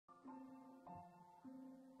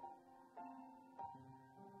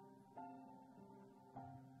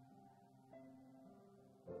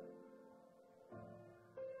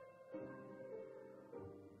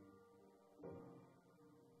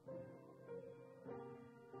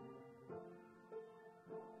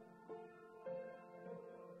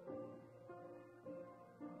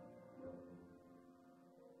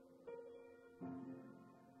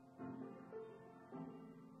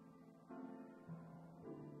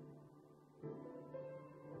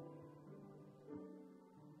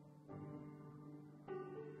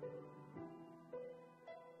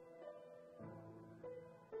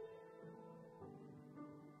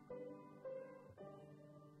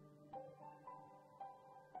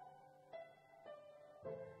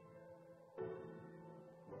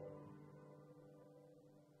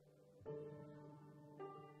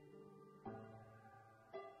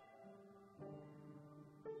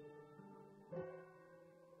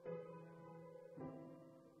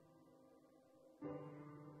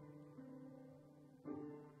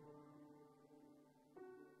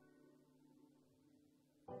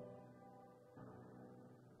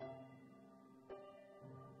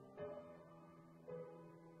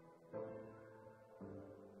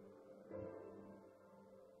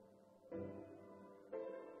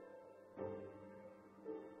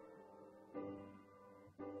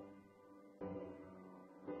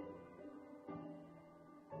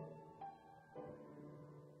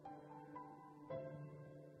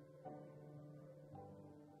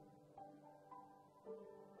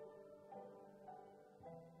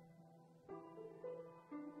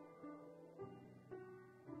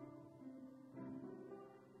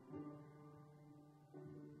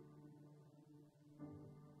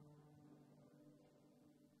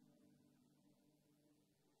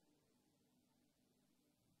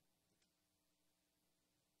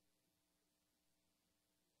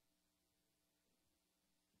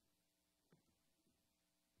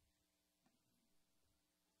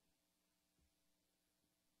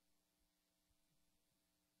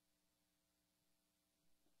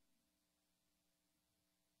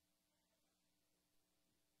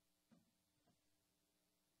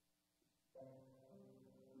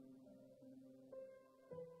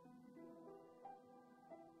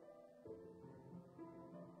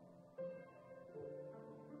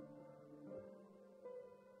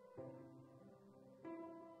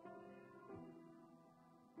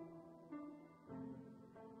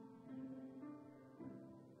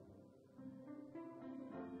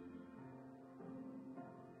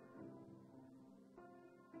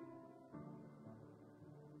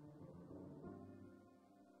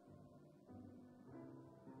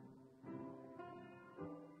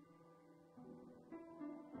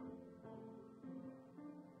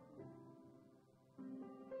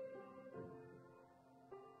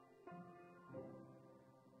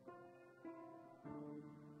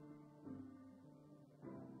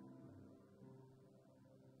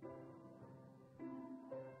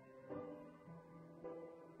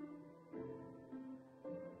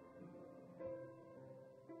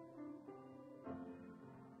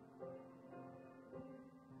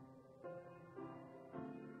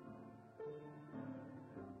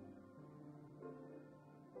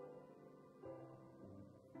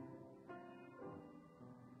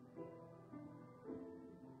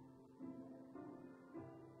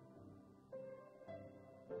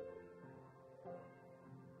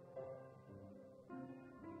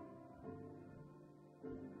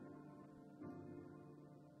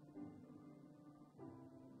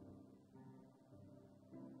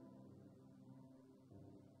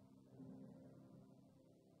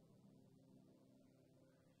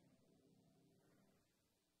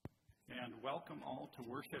and welcome all to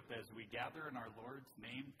worship as we gather in our Lord's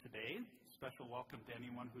name today. Special welcome to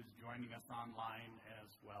anyone who's joining us online as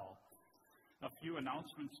well. A few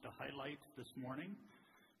announcements to highlight this morning.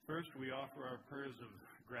 First, we offer our prayers of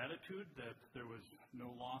gratitude that there was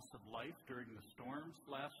no loss of life during the storms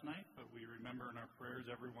last night, but we remember in our prayers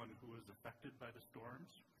everyone who was affected by the storms.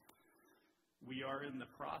 We are in the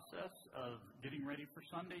process of getting ready for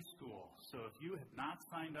Sunday school. So if you have not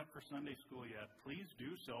signed up for Sunday school yet, please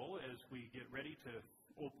do so as we get ready to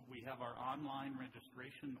we have our online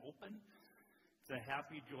registration open. It's a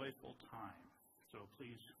happy, joyful time. So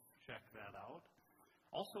please check that out.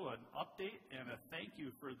 Also an update and a thank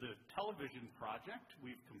you for the television project.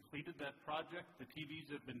 We've completed that project. The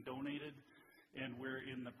TVs have been donated, and we're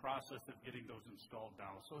in the process of getting those installed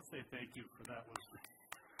now. So let's say thank you for that. Was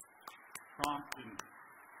prompt, and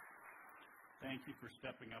thank you for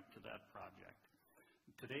stepping up to that project.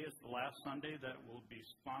 Today is the last Sunday that we'll be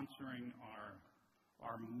sponsoring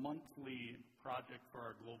our monthly project for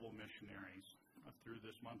our global missionaries through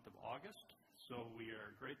this month of August. So we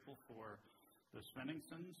are grateful for the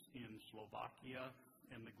Sveningsons in Slovakia,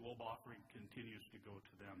 and the Globe offering continues to go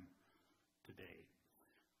to them today.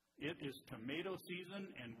 It is tomato season,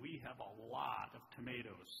 and we have a lot of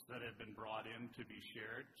tomatoes that have been brought in to be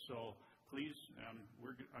shared. So please,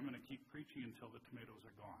 I'm going to keep preaching until the tomatoes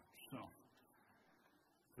are gone. So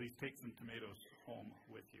please take some tomatoes home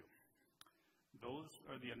with you. Those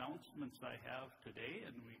are the announcements I have today,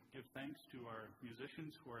 and we give thanks to our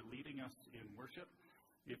musicians who are leading us in worship.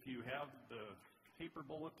 If you have the paper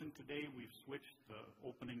bulletin today, we've switched the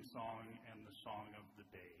opening song and the song of the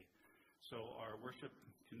day. So our worship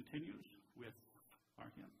continues with our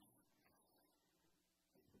hymns.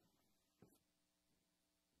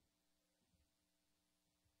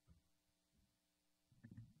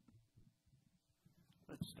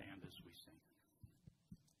 Let's stand as we sing.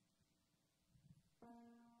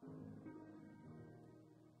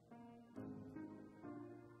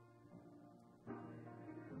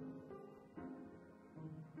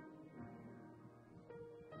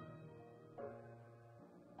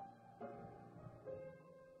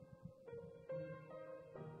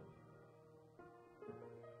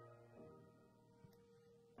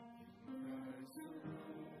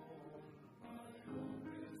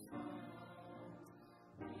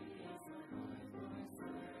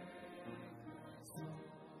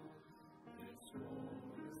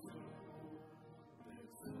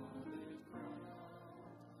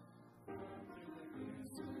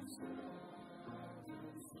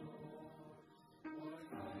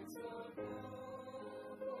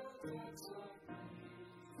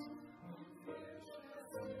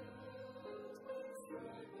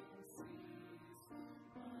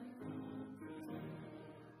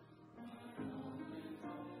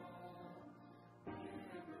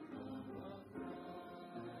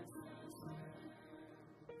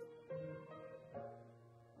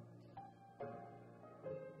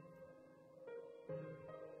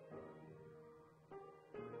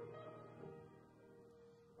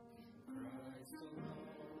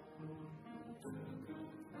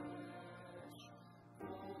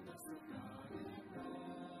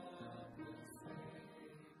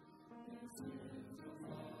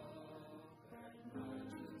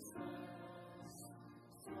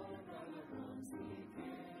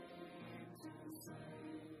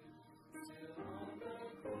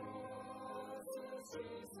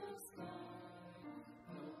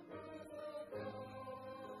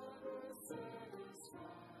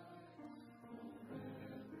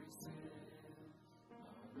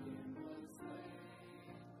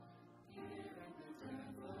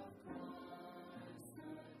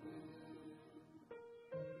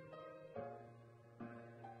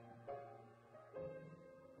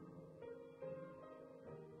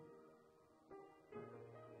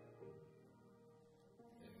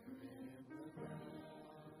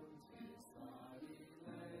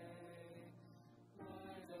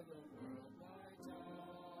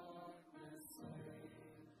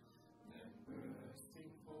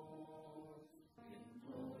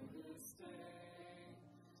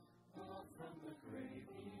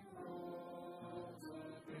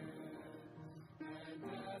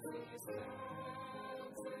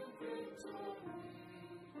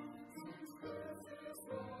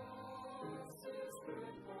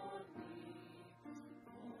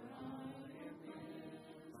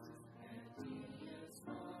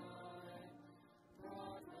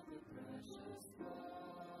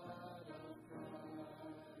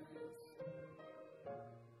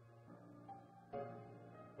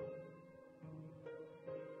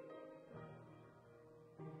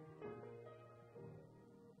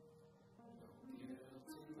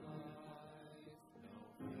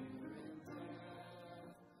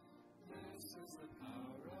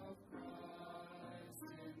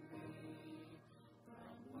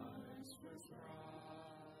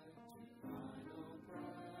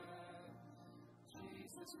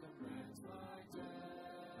 commands my destiny.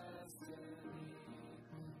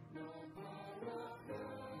 No power of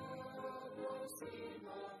hell, no scheme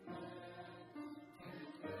of man can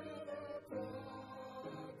ever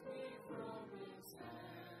pluck me from his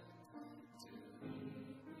hand. To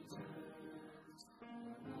me returns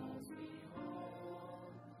and calls me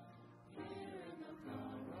home. Here in the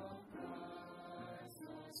power of Christ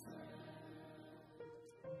I'll stand.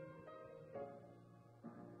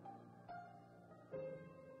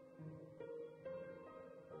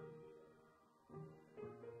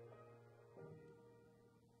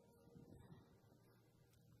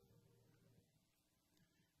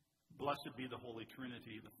 Blessed be the Holy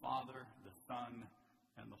Trinity, the Father, the Son,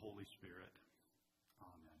 and the Holy Spirit.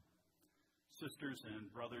 Amen. Sisters and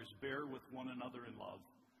brothers, bear with one another in love.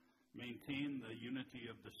 Maintain the unity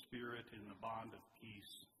of the Spirit in the bond of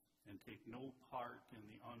peace, and take no part in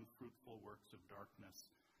the unfruitful works of darkness,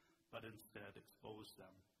 but instead expose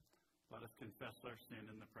them. Let us confess our sin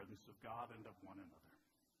in the presence of God and of one another.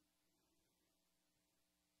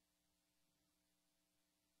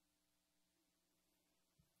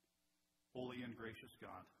 Holy and gracious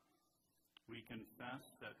God, we confess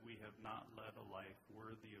that we have not led a life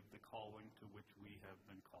worthy of the calling to which we have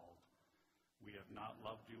been called. We have not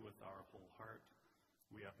loved you with our whole heart.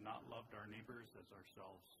 We have not loved our neighbors as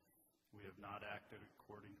ourselves. We have not acted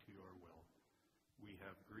according to your will. We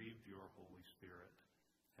have grieved your Holy Spirit.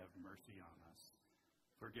 Have mercy on us.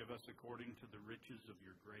 Forgive us according to the riches of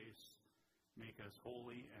your grace. Make us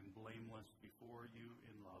holy and blameless before you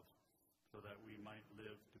in love, so that we might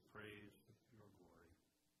live to praise your glory.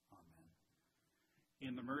 Amen.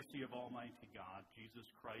 In the mercy of Almighty God, Jesus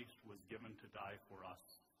Christ was given to die for us,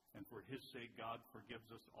 and for his sake God forgives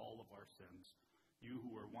us all of our sins. You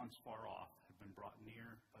who were once far off have been brought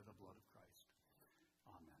near by the blood of Christ.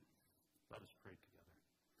 Amen. Let us pray together.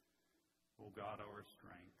 O God, our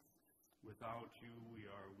strength, without you we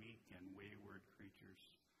are weak and wayward creatures.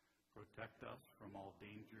 Protect us from all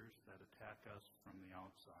dangers that attack us from the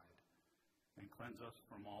outside, and cleanse us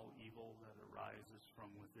from all evil that arises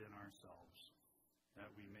from within ourselves,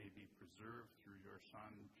 that we may be preserved through your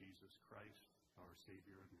Son, Jesus Christ, our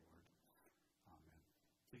Savior and Lord. Amen.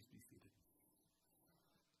 Please be seated.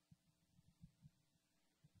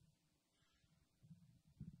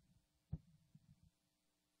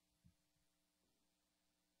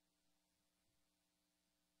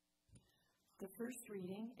 The first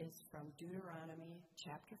reading is from Deuteronomy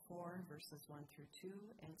chapter 4, verses 1 through 2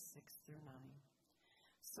 and 6 through 9.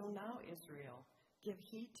 So now, Israel, give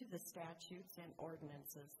heed to the statutes and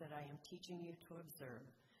ordinances that I am teaching you to observe,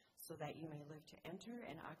 so that you may live to enter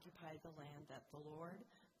and occupy the land that the Lord,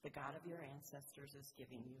 the God of your ancestors, is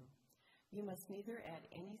giving you. You must neither add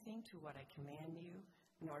anything to what I command you,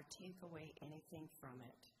 nor take away anything from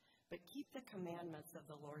it, but keep the commandments of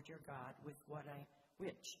the Lord your God with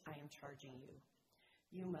which I am charging you.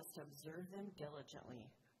 You must observe them diligently,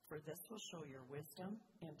 for this will show your wisdom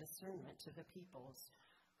and discernment to the peoples,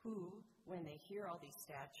 who, when they hear all these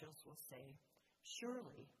statutes, will say,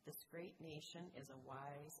 surely this great nation is a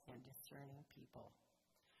wise and discerning people.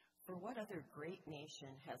 For what other great nation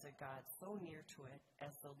has a God so near to it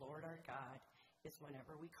as the Lord our God is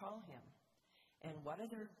whenever we call him? And what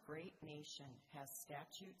other great nation has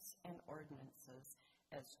statutes and ordinances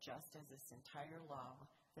as just as this entire law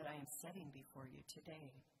that I am setting before you today?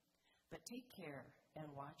 But take care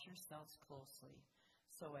and watch yourselves closely,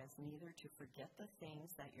 so as neither to forget the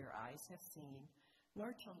things that your eyes have seen,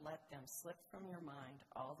 nor to let them slip from your mind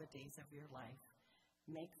all the days of your life.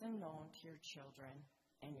 Make them known to your children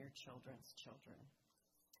and your children's children.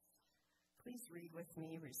 Please read with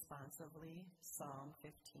me responsively Psalm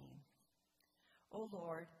 15. O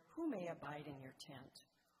Lord, who may abide in your tent?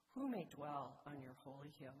 Who may dwell on your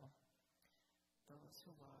holy hill? Those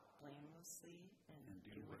who walk blamelessly and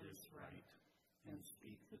do what is right, and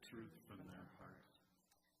speak the truth from their heart.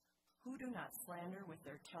 Who do not slander with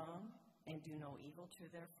their tongue, and do no evil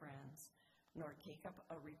to their friends, nor take up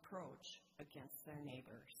a reproach against their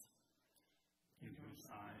neighbors. In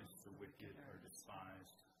whose eyes the wicked are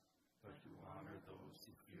despised, but who honor those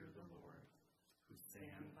who fear the Lord, who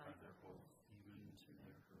stand by their oath even to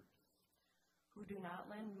their hurt. Who do not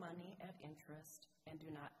lend money at interest, and do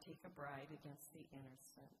not take a bribe against the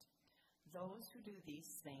innocent. Those who do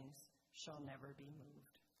these things shall never be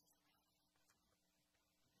moved.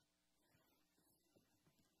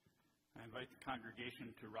 I invite the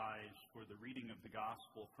congregation to rise for the reading of the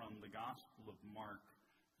Gospel from the Gospel of Mark,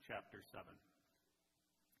 chapter 7.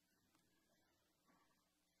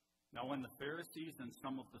 Now when the Pharisees and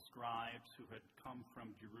some of the scribes who had come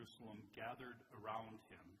from Jerusalem gathered around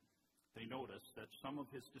him, they noticed that some of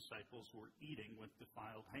his disciples were eating with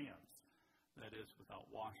defiled hands, that is, without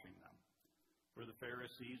washing them. For the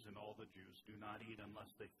Pharisees and all the Jews do not eat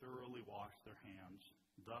unless they thoroughly wash their hands,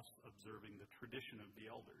 thus observing the tradition of the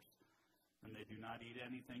elders. And they do not eat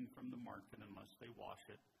anything from the market unless they wash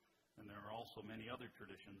it. And there are also many other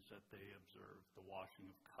traditions that they observe, the washing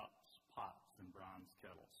of cups, pots, and bronze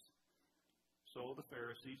kettles. So the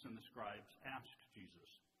Pharisees and the scribes asked Jesus,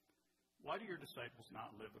 "Why do your disciples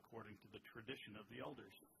not live according to the tradition of the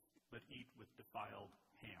elders, but eat with defiled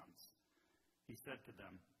hands?" He said to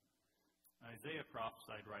them, "Isaiah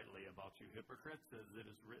prophesied rightly about you hypocrites, as it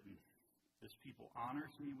is written, 'This people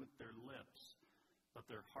honors me with their lips, but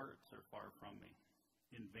their hearts are far from me.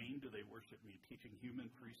 In vain do they worship me, teaching human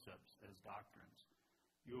precepts as doctrines.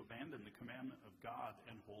 You abandon the commandment of God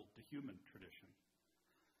and hold to human tradition.'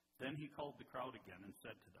 Then he called the crowd again and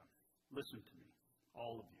said to them, 'Listen to me,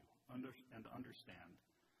 all of you, and understand.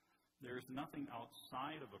 There is nothing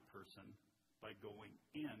outside of a person by going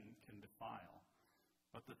in can defile,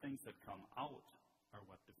 but the things that come out are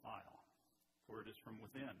what defile. For it is from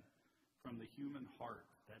within, from the human heart,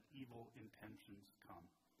 that evil intentions come: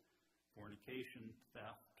 fornication,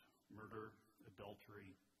 theft, murder,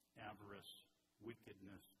 adultery, avarice,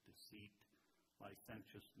 wickedness, deceit,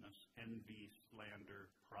 licentiousness, envy, slander,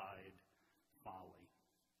 pride, folly.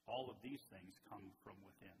 All of these things come from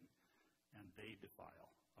within, and they defile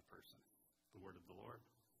a person.'" The word of the Lord.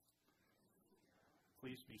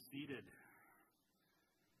 Please be seated.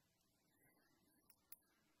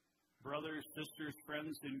 Brothers, sisters,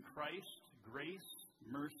 friends in Christ, grace,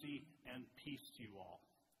 mercy, and peace to you all.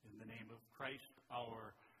 In the name of Christ,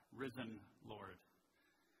 our risen Lord.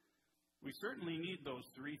 We certainly need those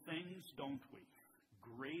three things, don't we?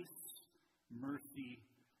 Grace, mercy,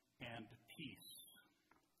 and peace.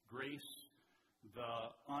 Grace,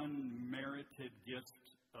 the unmerited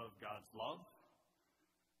gift of God's love.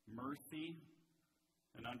 Mercy,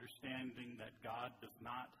 an understanding that God does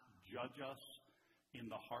not judge us in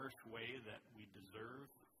the harsh way that we deserve,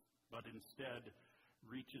 but instead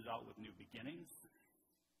reaches out with new beginnings,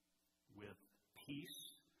 with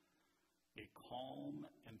peace, a calm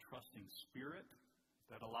and trusting spirit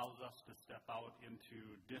that allows us to step out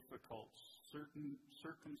into difficult certain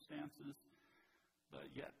circumstances, but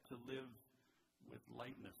yet to live with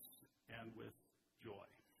lightness and with joy.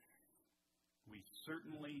 We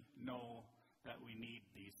certainly know that we need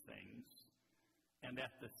these things, and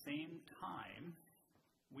at the same time,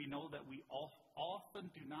 we know that we often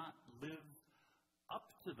do not live up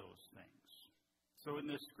to those things. So in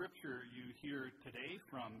this scripture you hear today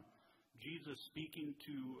from Jesus speaking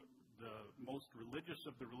to the most religious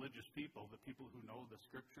of the religious people, the people who know the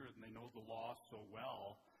scripture and they know the law so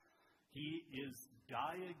well. He is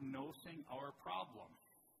diagnosing our problem,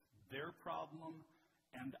 their problem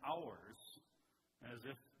and ours, as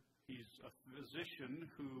if he's a physician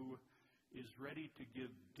who is ready to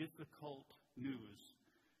give difficult news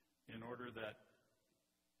in order that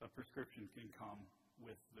a prescription can come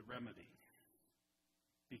with the remedy.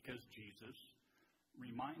 Because Jesus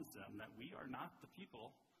reminds them that we are not the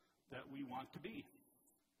people that we want to be.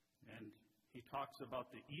 And he talks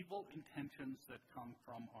about the evil intentions that come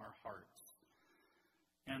from our hearts.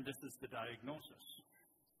 And this is the diagnosis.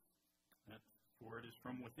 For it is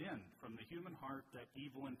from within, from the human heart, that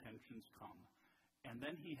evil intentions come. And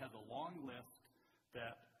then he has a long list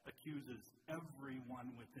that accuses everyone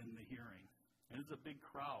within the hearing. And it's a big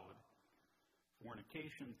crowd.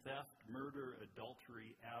 Fornication, theft, murder,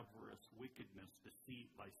 adultery, avarice, wickedness, deceit,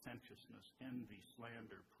 licentiousness, envy,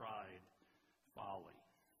 slander, pride, folly.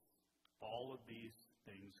 All of these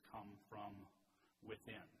things come from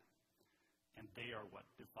within. And they are what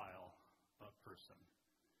defile a person.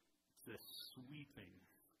 It's this sweeping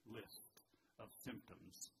list of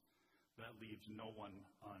symptoms that leaves no one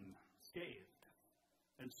unscathed.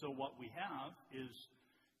 And so what we have is,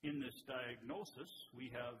 in this diagnosis, we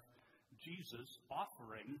have Jesus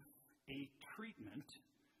offering a treatment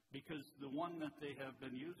because the one that they have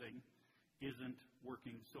been using isn't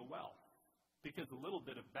working so well. Because a little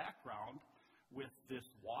bit of background with this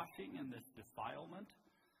washing and this defilement,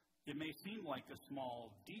 it may seem like a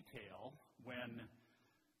small detail when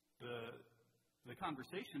the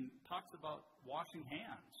conversation talks about washing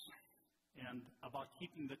hands and about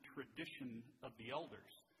keeping the tradition of the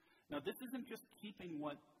elders. Now, this isn't just keeping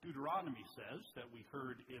what Deuteronomy says that we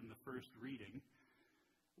heard in the first reading.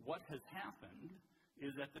 What has happened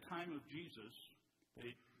is at the time of Jesus,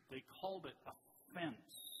 they called it a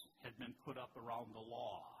fence had been put up around the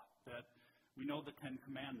law. That we know the Ten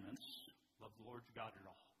Commandments, love the Lord your God with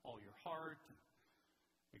all your heart.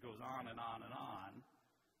 It goes on and on and on.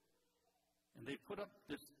 And they put up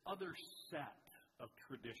this other set of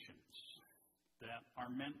traditions that are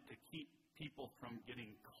meant to keep people from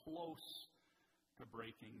getting close to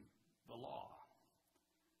breaking the law.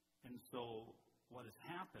 And so what has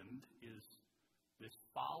happened is this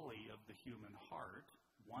folly of the human heart.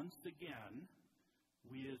 Once again,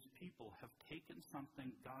 we as people have taken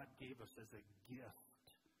something God gave us as a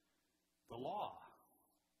gift. The law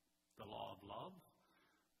of love,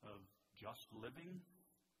 of just living,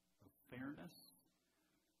 of fairness,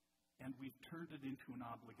 and we've turned it into an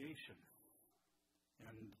obligation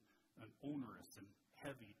and an onerous and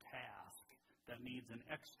heavy task that needs an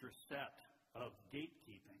extra set of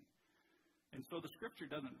gatekeeping. And so the Scripture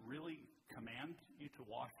doesn't really command you to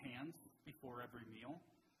wash hands before every meal,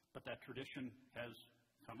 but that tradition has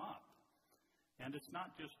come up. And it's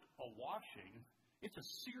not just a washing, it's a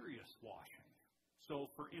serious washing.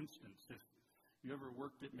 So, for instance, if you ever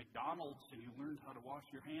worked at McDonald's and you learned how to wash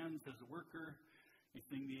your hands as a worker, you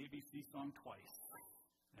sing the ABC song twice.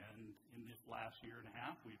 And in this last year and a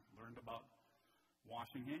half, we've learned about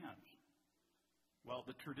washing hands. Well,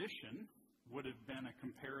 the tradition would have been a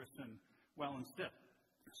comparison. Well, instead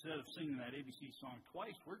of singing that ABC song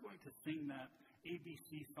twice, we're going to sing that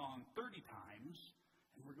ABC song 30 times,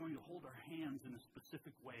 and we're going to hold our hands in a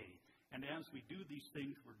specific way. And as we do these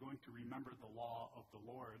things, we're going to remember the law of the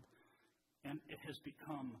Lord. And it has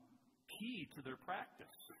become key to their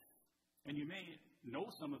practice. And you may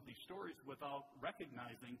know some of these stories without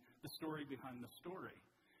recognizing the story behind the story.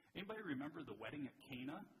 Anybody remember the wedding at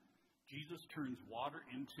Cana? Jesus turns water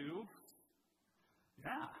into...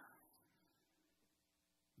 Yeah.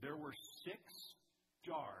 There were 6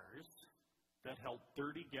 jars that held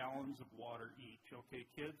 30 gallons of water each. Okay,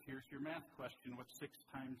 kids, here's your math question. What's 3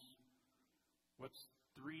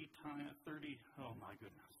 times 30? Oh, my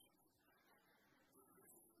goodness.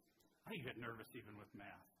 I get nervous even with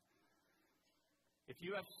math. If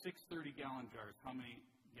you have 6 30-gallon jars, how many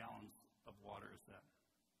gallons of water is that?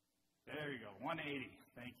 There you go, 180.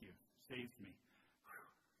 Thank you. Saves me. Whew.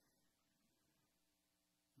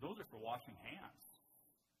 Those are for washing hands.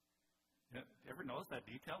 Ever notice that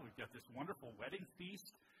detail? We've got this wonderful wedding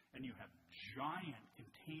feast, and you have giant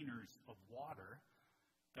containers of water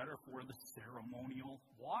that are for the ceremonial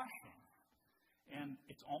washing. And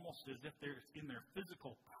it's almost as if there's, in their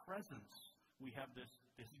physical presence, we have this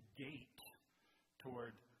gate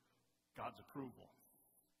toward God's approval.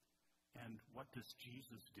 And what does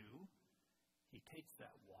Jesus do? He takes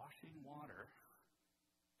that washing water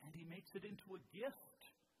and he makes it into a gift.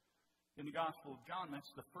 In the Gospel of John,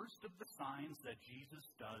 that's the first of the signs that Jesus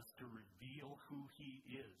does to reveal who he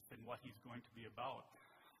is and what he's going to be about.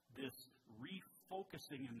 This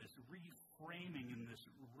refocusing and this reframing and this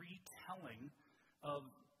retelling of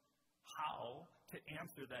how to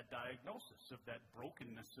answer that diagnosis of that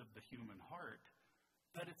brokenness of the human heart,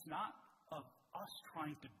 that it's not of us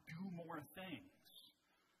trying to do more things,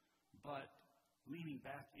 but leaning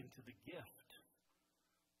back into the gift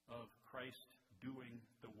of Christ doing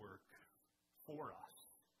the work for us.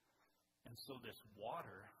 And so this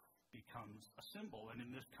water becomes a symbol. And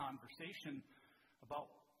in this conversation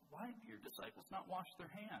about why do your disciples not wash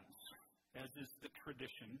their hands, as is the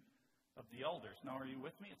tradition of the elders. Now, are you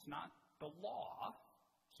with me? It's not the law.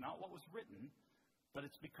 It's not what was written, but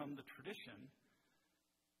it's become the tradition.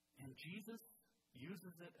 And Jesus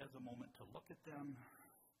uses it as a moment to look at them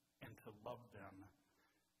and to love them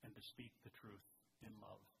and to speak the truth in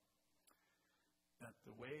love. That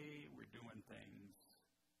the way we're doing things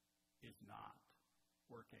is not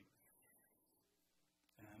working.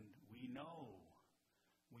 And we know,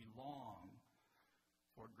 we long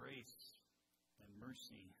for grace and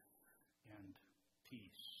mercy and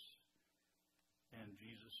peace. And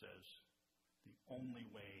Jesus says the only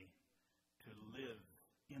way to live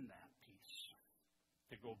in that peace,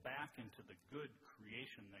 to go back into the good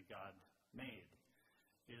creation that God made,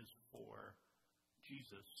 is for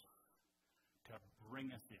Jesus to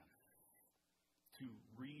bring us in, to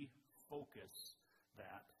refocus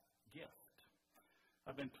that gift.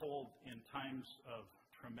 I've been told in times of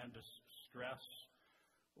tremendous stress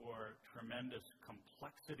or tremendous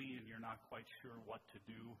complexity and you're not quite sure what to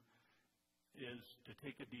do, is to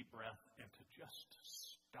take a deep breath and to just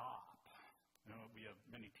stop. You know, we have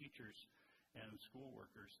many teachers and school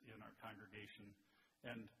workers in our congregation,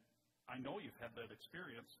 and I know you've had that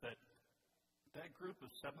experience that group of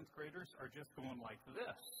 7th graders are just going like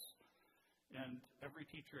this. And every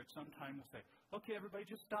teacher at some time will say, okay, everybody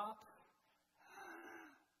just stop.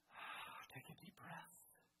 Take a deep breath.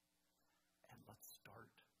 And let's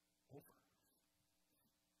start over.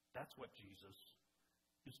 That's what Jesus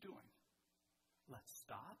is doing. Let's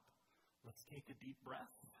stop. Let's take a deep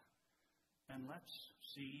breath. and let's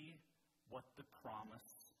see what the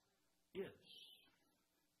promise is.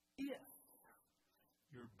 If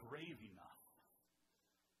you're brave enough,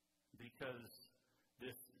 because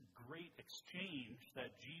this great exchange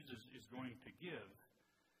that Jesus is going to give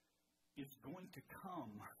is going to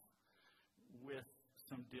come with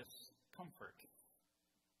some discomfort.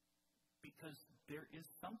 Because there is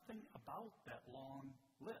something about that long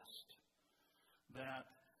list that,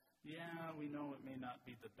 we know it may not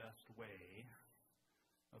be the best way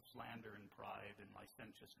of slander and pride and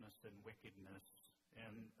licentiousness and wickedness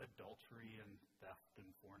and adultery and theft and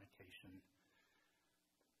fornication.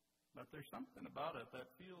 But there's something about it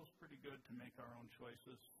that feels pretty good to make our own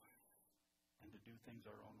choices and to do things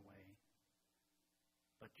our own way.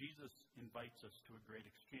 But Jesus invites us to a great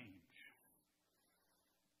exchange.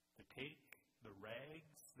 To take the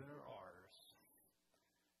rags that are ours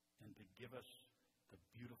and to give us the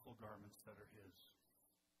beautiful garments that are His.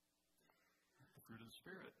 The fruit of the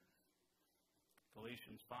Spirit.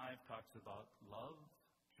 Galatians 5 talks about love,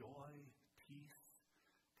 joy, peace,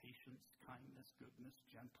 patience, kindness, goodness,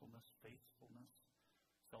 gentleness, faithfulness,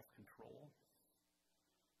 self-control.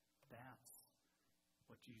 That's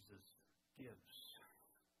what Jesus gives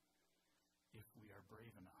if we are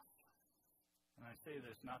brave enough. And I say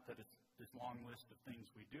this not that it's this long list of things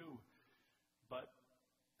we do, but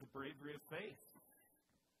the bravery of faith.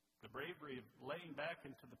 The bravery of laying back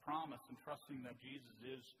into the promise and trusting that Jesus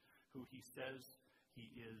is who He says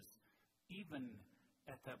He is, even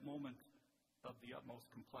at that moment of the utmost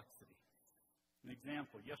complexity. An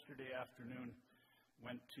example, yesterday afternoon,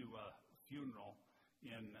 went to a funeral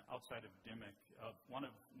outside of Dimmock of one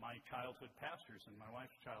of my childhood pastors and my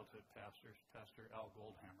wife's childhood pastors, Pastor Al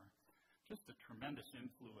Goldhammer. Just a tremendous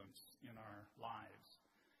influence in our lives.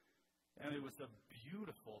 And it was a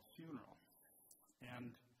beautiful funeral.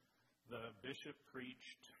 And the bishop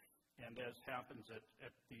preached, and as happens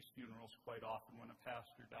at these funerals quite often when a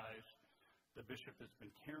pastor dies, the bishop has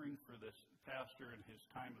been caring for this pastor in his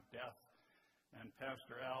time of death. And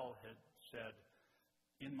Pastor Al had said,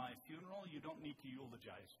 in my funeral, you don't need to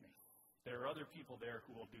eulogize me. There are other people there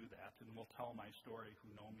who will do that and will tell my story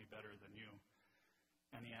who know me better than you.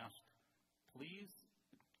 And he asked, please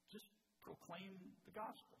just proclaim the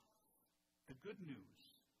gospel, the good news.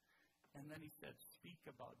 And then he said, speak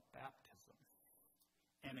about baptism.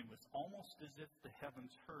 And it was almost as if the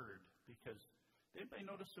heavens heard, because did anybody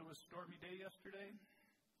notice it was a stormy day yesterday?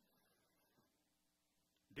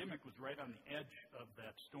 Dimmock was right on the edge of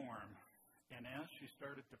that storm. And as she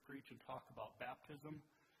started to preach and talk about baptism,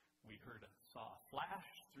 we saw a flash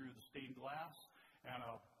through the stained glass and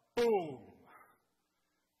a boom.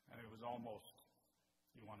 And it was almost,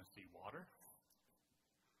 you want to see water?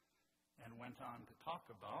 And went on to talk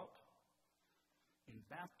about, in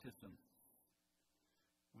baptism,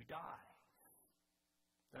 we die.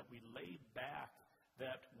 That we lay back,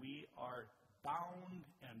 that we are bound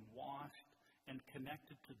and washed and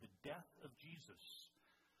connected to the death of Jesus,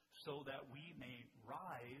 so that we may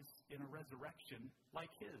rise in a resurrection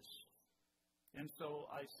like His. And so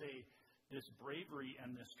I say this bravery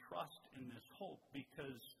and this trust and this hope,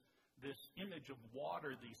 because this image of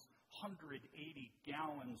water, these 180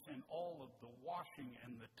 gallons and all of the washing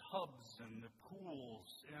and the tubs and the pools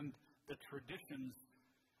and the traditions,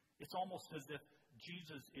 it's almost as if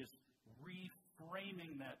Jesus is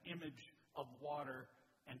reframing that image of water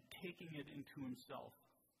and taking it into Himself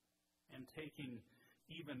and taking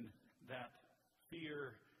even that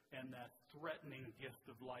fear and that threatening gift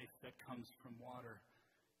of life that comes from water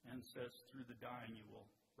and says, through the dying you will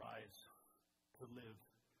rise to live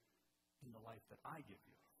in the life that I give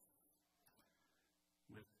you.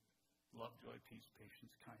 With love, joy, peace,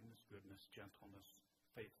 patience, kindness, goodness, gentleness,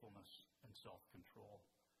 faithfulness, and self-control.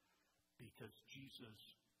 Because Jesus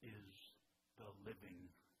is the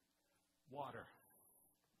living water.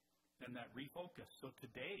 And that refocus. So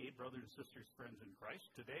today, brothers and sisters, friends in Christ,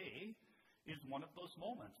 today is one of those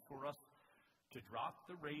moments for us to drop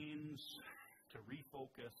the reins, to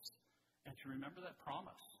refocus, and to remember that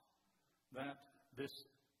promise. That this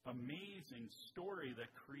amazing story that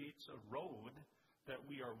creates a road that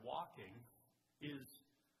we are walking is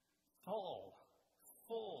full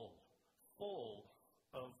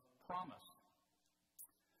of promise.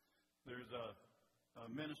 There's a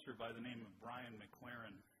minister by the name of Brian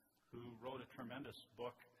McLaren who wrote a tremendous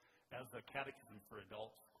book as a catechism for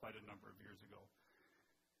adults quite a number of years ago.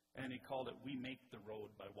 And he called it, We Make the Road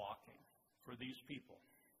by Walking. For these people,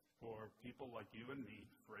 for people like you and me,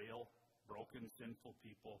 frail, broken, sinful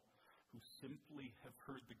people who simply have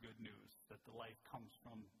heard the good news that the life comes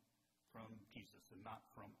from Jesus and not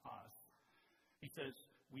from us. He says,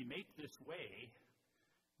 we make this way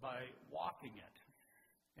by walking it.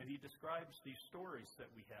 And he describes these stories that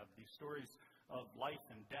we have, these stories of life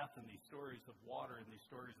and death, and these stories of water, and these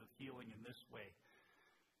stories of healing in this way.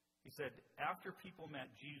 He said, after people met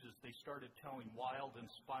Jesus, they started telling wild,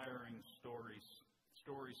 inspiring stories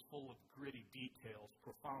full of gritty details,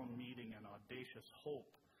 profound meaning, and audacious hope.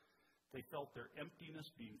 They felt their emptiness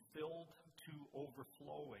being filled to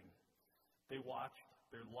overflowing. They watched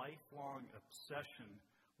their lifelong obsession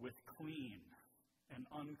with clean and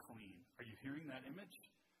unclean. Are you hearing that image?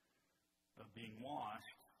 Of being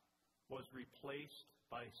washed was replaced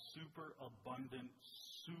by super abundant,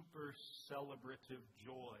 super celebrative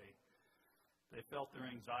joy. They felt their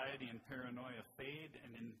anxiety and paranoia fade,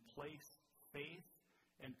 and in place, faith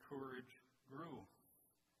and courage grew.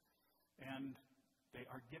 And they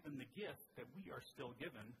are given the gift that we are still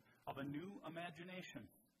given of a new imagination.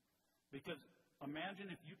 Because imagine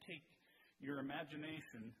if you take your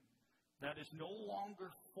imagination that is no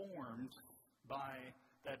longer formed by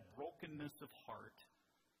that brokenness of heart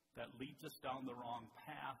that leads us down the wrong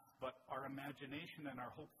path, but our imagination and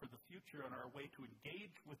our hope for the future and our way to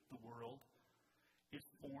engage with the world is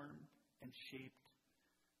formed and shaped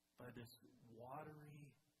by this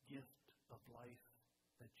watery gift of life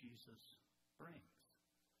that Jesus brings.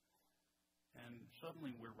 And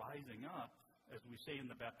suddenly we're rising up, as we say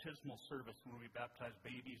in the baptismal service when we baptize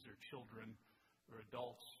babies or children or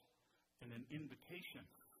adults, in an invitation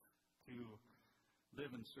to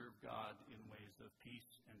live and serve God in ways of peace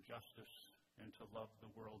and justice and to love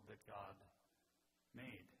the world that God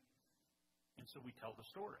made. And so we tell the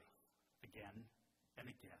story again and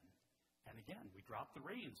again and again. We drop the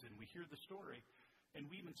reins and we hear the story, and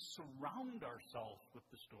we even surround ourselves with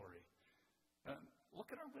the story.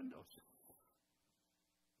 Look at our windows.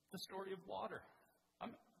 The story of water.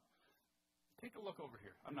 Take a look over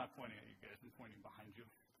here. I'm not pointing at you guys. I'm pointing behind you.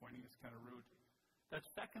 Pointing is kind of rude. That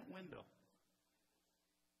second window.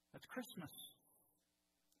 That's Christmas.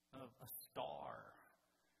 Of a star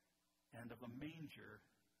and of a manger.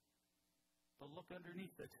 But look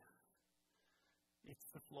underneath it. It's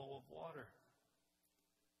the flow of water.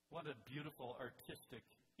 What a beautiful artistic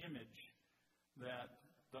image that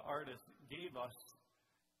the artist gave us.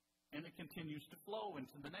 And it continues to flow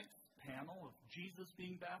into the next panel of Jesus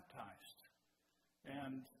being baptized.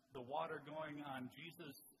 And the water going on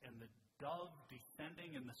Jesus and the dove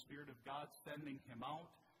descending and the Spirit of God sending him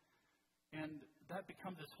out. And that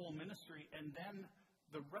becomes this whole ministry. And then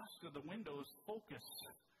the rest of the windows focus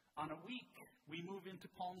on a week. We move into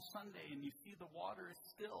Palm Sunday, and you see the water is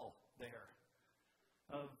still there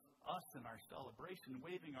of us in our celebration,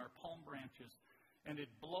 waving our palm branches. And it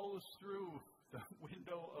blows through the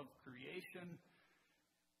window of creation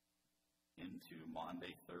into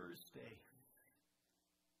Maundy, Thursday,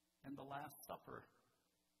 and the Last Supper.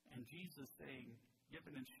 And Jesus saying,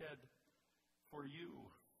 given and shed for you.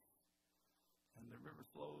 And the river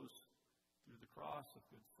flows through the cross of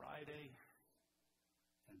Good Friday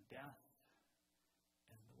and death.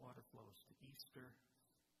 And the water flows to Easter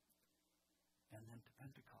and then to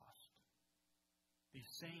Pentecost. These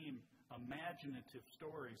same imaginative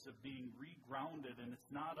stories of being regrounded, and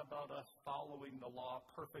it's not about us following the law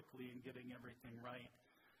perfectly and getting everything right,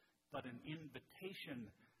 but an invitation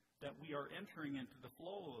that we are entering into the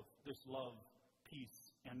flow of this love,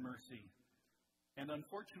 peace, and mercy. And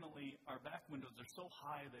unfortunately, our back windows are so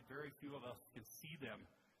high that very few of us can see them.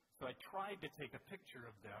 So I tried to take a picture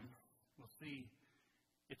of them. We'll see.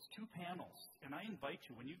 It's 2 panels. And I invite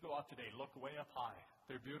you, when you go out today, look way up high.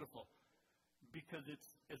 They're beautiful. Because it's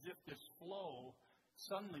as if this flow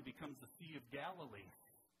suddenly becomes the Sea of Galilee.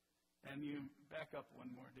 And you back up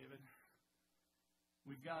one more, David.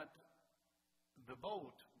 We've got the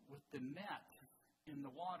boat with the net in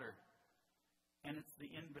the water. And it's the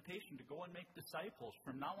invitation to go and make disciples.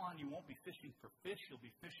 From now on, you won't be fishing for fish. You'll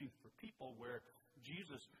be fishing for people, where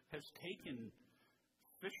Jesus has taken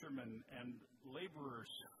fishermen and laborers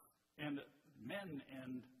and men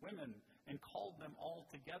and women and called them all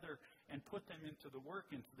together and put them into the work,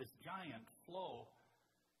 into this giant flow.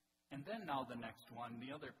 And then now the next one, the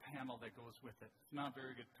other panel that goes with it. It's not a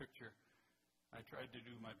very good picture. I tried to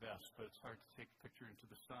do my best, but it's hard to take a picture into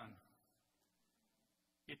the sun.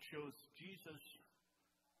 It shows Jesus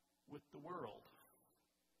with the world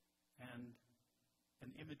and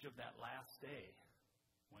an image of that last day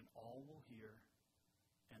when all will hear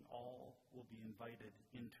and all will be invited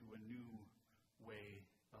into a new way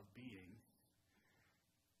of being.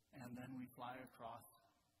 And then we fly across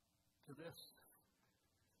to this,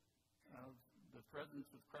 of the presence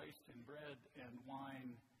of Christ in bread and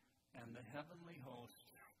wine and the heavenly host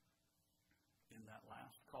in that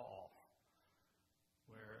last call,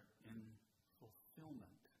 where in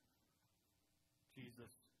fulfillment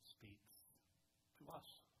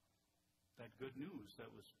that good news that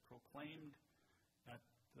was proclaimed at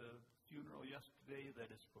the funeral yesterday, that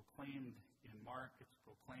is proclaimed in Mark, it's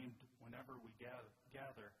proclaimed whenever we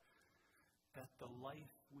gather, that the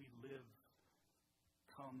life we live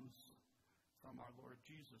comes from our Lord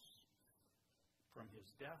Jesus, from his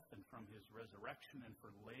death and from his resurrection, and for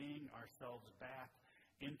laying ourselves back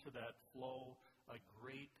into that flow, a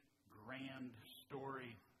great, grand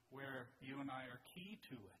story where you and I are key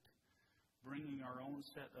to it, bringing our own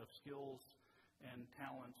set of skills and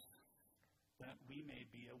talents that we may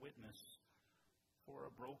be a witness for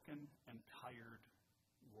a broken and tired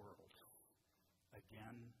world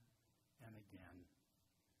again and again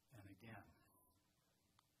and again.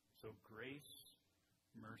 So grace,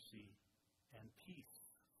 mercy, and peace.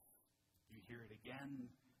 You hear it again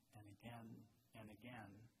and again and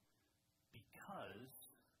again because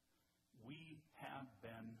we have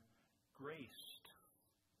been graced.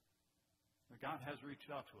 God has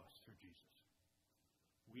reached out to us through Jesus.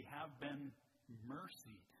 We have been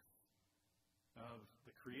mercied.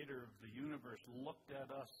 The Creator of the universe looked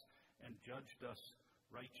at us and judged us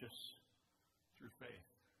righteous through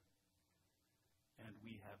faith. And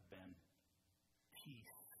we have been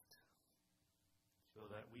peaced so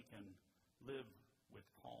that we can live with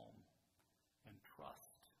calm and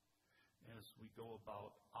trust as we go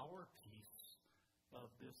about our piece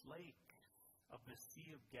of this lake, of the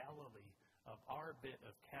Sea of Galilee, of our bit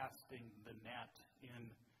of casting the net in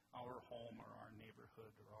our home or our neighborhood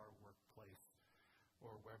or our workplace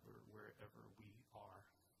or wherever we are.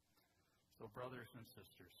 So brothers and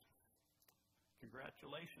sisters,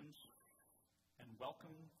 congratulations and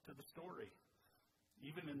welcome to the story.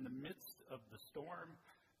 Even in the midst of the storm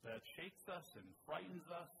that shakes us and frightens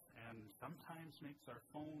us and sometimes makes our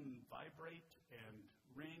phone vibrate and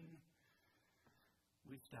ring,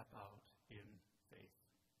 we step out in faith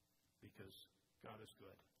because God is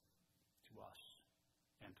good to us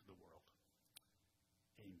and to the world.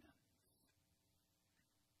 Amen.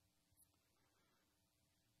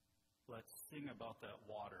 Let's sing about that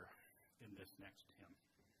water in this next hymn.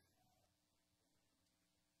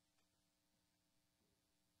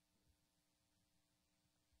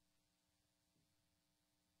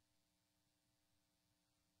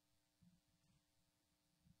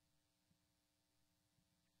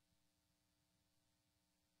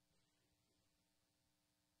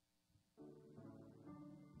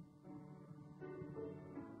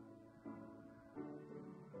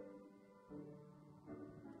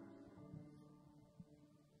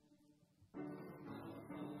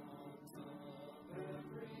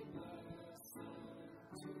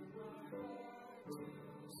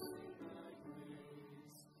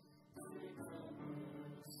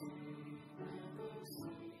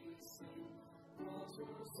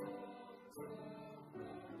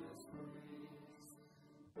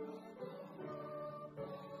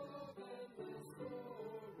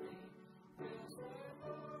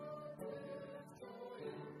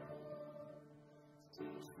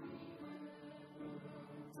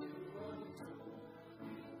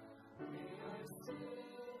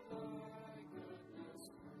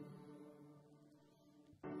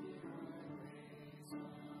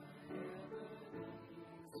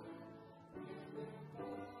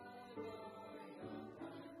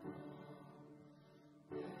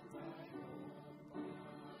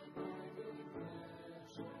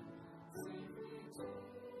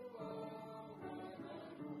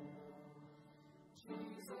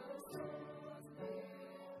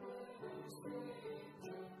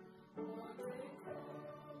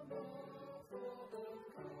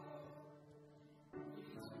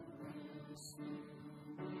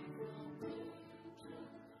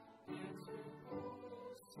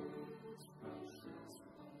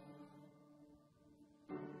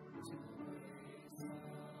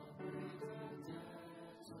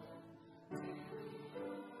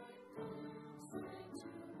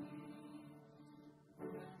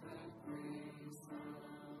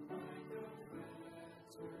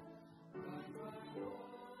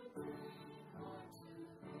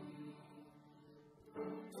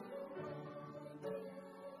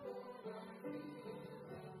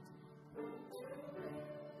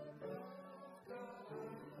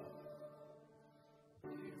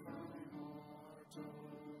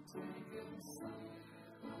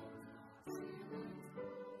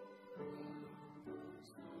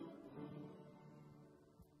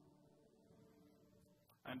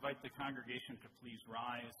 I invite the congregation to please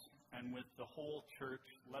rise, and with the whole church,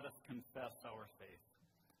 let us confess our faith.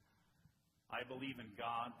 I believe in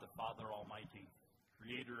God, the Father Almighty,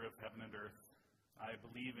 creator of heaven and earth. I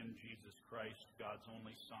believe in Jesus Christ, God's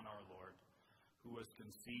only Son, our Lord, who was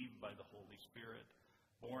conceived by the Holy Spirit,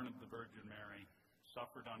 born of the Virgin Mary,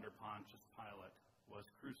 suffered under Pontius Pilate, was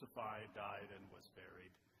crucified, died, and was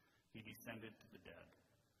buried. He descended to the dead.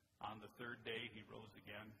 On the third day he rose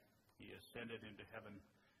again. He ascended into heaven.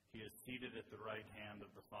 He is seated at the right hand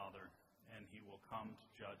of the Father, and he will come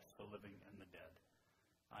to judge the living and the dead.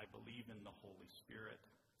 I believe in the Holy Spirit,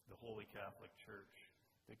 the Holy Catholic Church,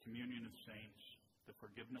 the communion of saints, the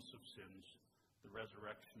forgiveness of sins, the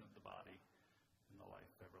resurrection of the body, and the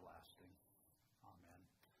life everlasting. Amen.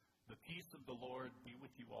 The peace of the Lord be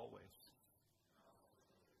with you always.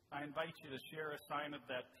 I invite you to share a sign of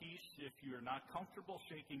that peace. If you're not comfortable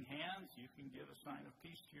shaking hands, you can give a sign of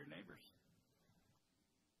peace to your neighbors.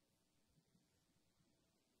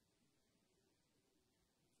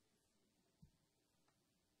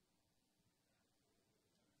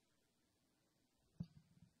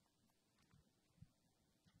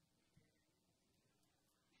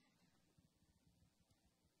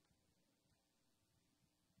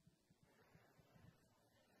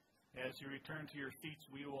 As you return to your seats,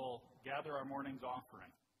 we will gather our morning's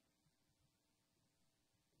offering.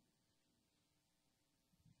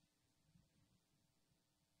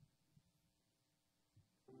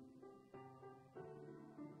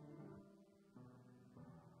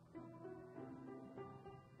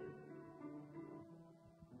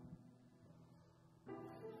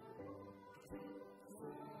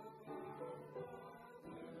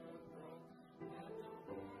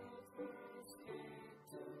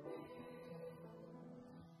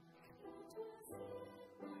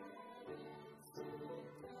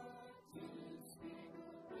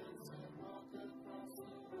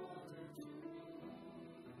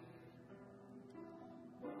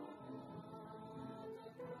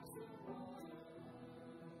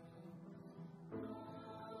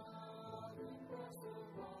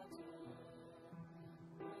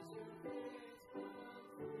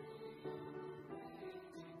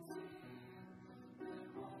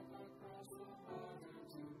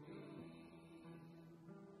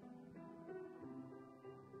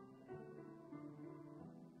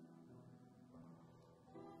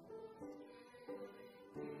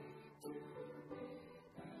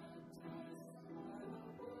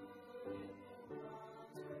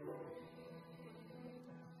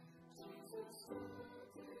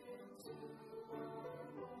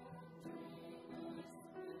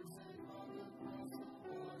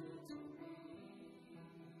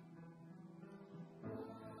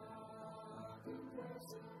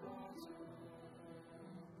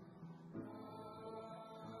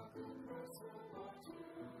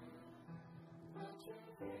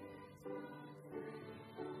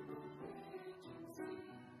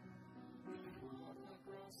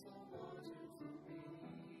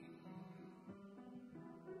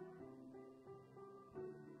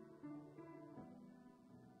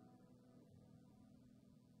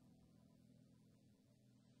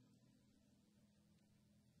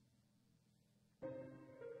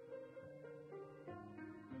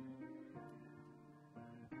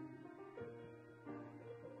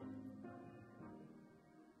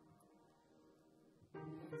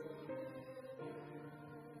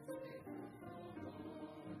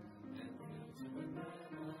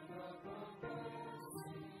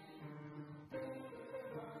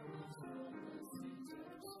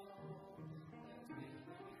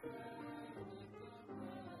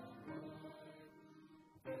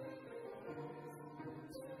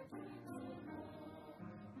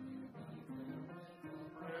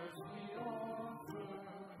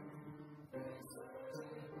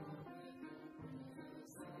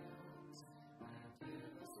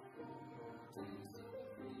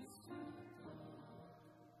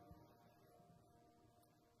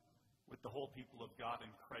 The whole people of God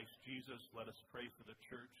in Christ Jesus, let us pray for the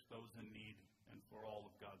church, those in need, and for all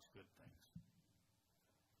of God's good things.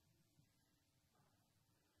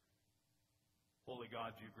 Holy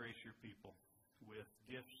God, you grace your people with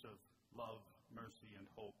gifts of love, mercy, and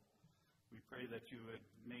hope. We pray that you would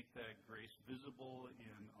make that grace visible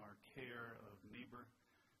in our care of neighbor,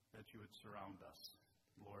 that you would surround us,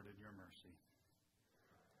 Lord, in your mercy.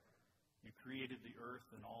 You created the earth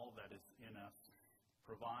and all that is in us.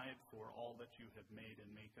 Provide for all that you have made and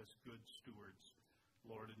make us good stewards,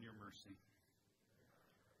 Lord, in your mercy.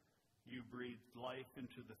 You breathed life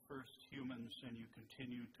into the first humans, and you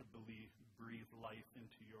continue to breathe life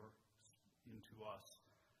into us.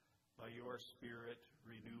 By your Spirit,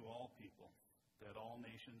 renew all people, that all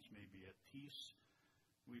nations may be at peace.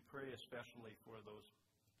 We pray especially for those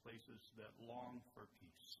places that long for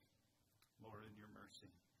peace, Lord, in your mercy.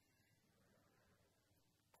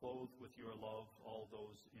 Clothe with your love all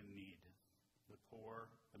those in need, the poor,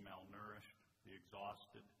 the malnourished, the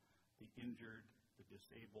exhausted, the injured, the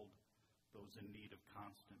disabled, those in need of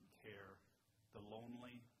constant care, the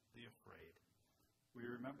lonely, the afraid. We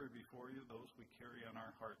remember before you those we carry on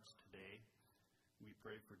our hearts today. We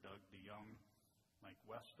pray for Doug DeYoung, Mike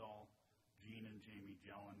Westall, Jean and Jamie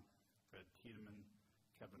Jellen, Fred Tiedemann,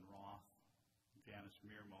 Kevin Roth, Janice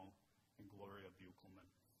Mirmo, and Gloria Buchelman.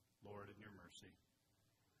 Lord, in your mercy.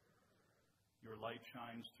 Your light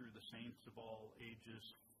shines through the saints of all ages.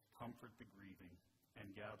 Comfort the grieving,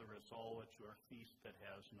 and gather us all at your feast that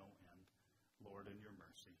has no end. Lord, in your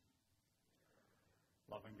mercy.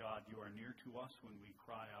 Loving God, you are near to us when we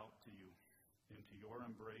cry out to you. Into your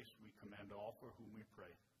embrace we commend all for whom we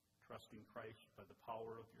pray, trusting Christ by the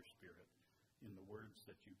power of your Spirit in the words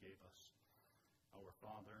that you gave us. Our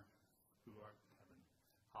Father, who art in heaven,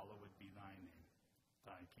 hallowed be thy name.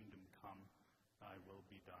 Thy kingdom come, thy will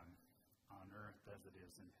be done, on earth as it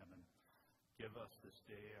is in heaven. Give us this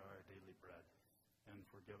day our daily bread, and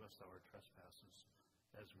forgive us our trespasses,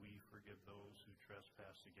 as we forgive those who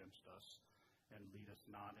trespass against us. And lead us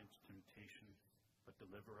not into temptation, but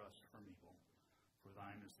deliver us from evil. For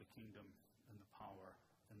thine is the kingdom, and the power,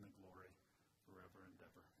 and the glory, forever and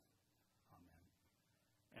ever. Amen.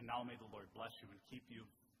 And now may the Lord bless you and keep you.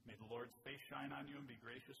 May the Lord's face shine on you and be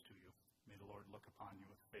gracious to you. May the Lord look upon you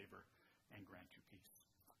with favor and grant you peace.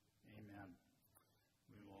 Amen.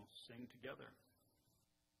 We will sing together.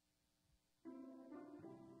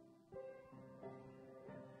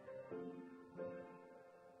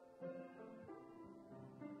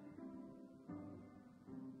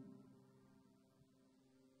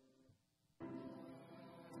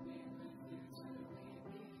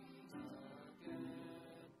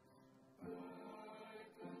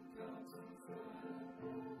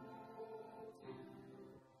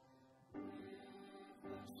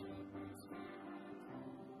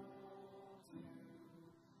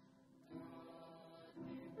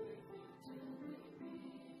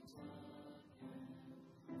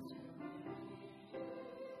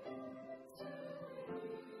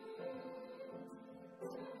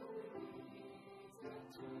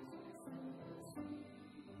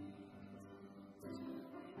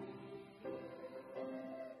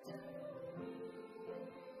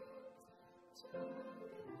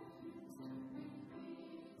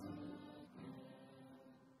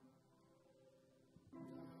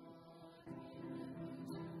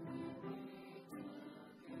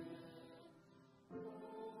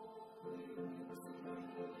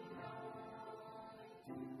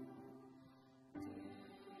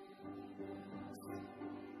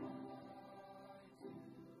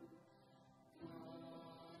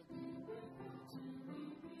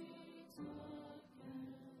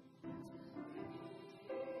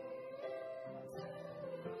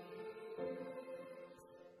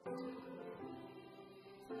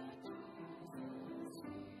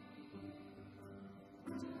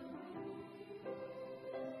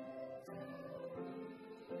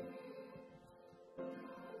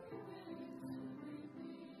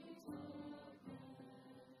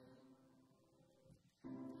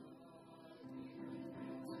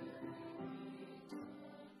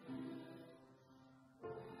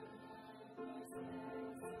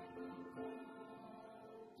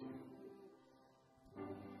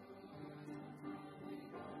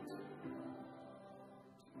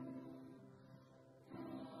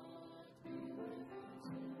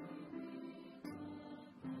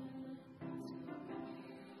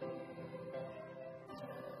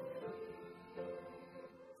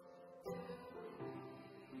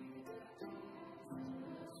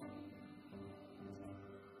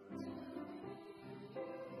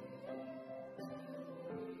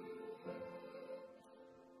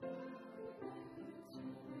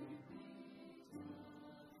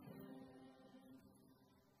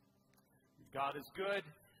 God is good,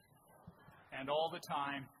 and all the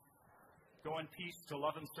time. Go in peace to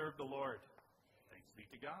love and serve the Lord. Thanks be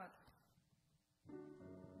to God.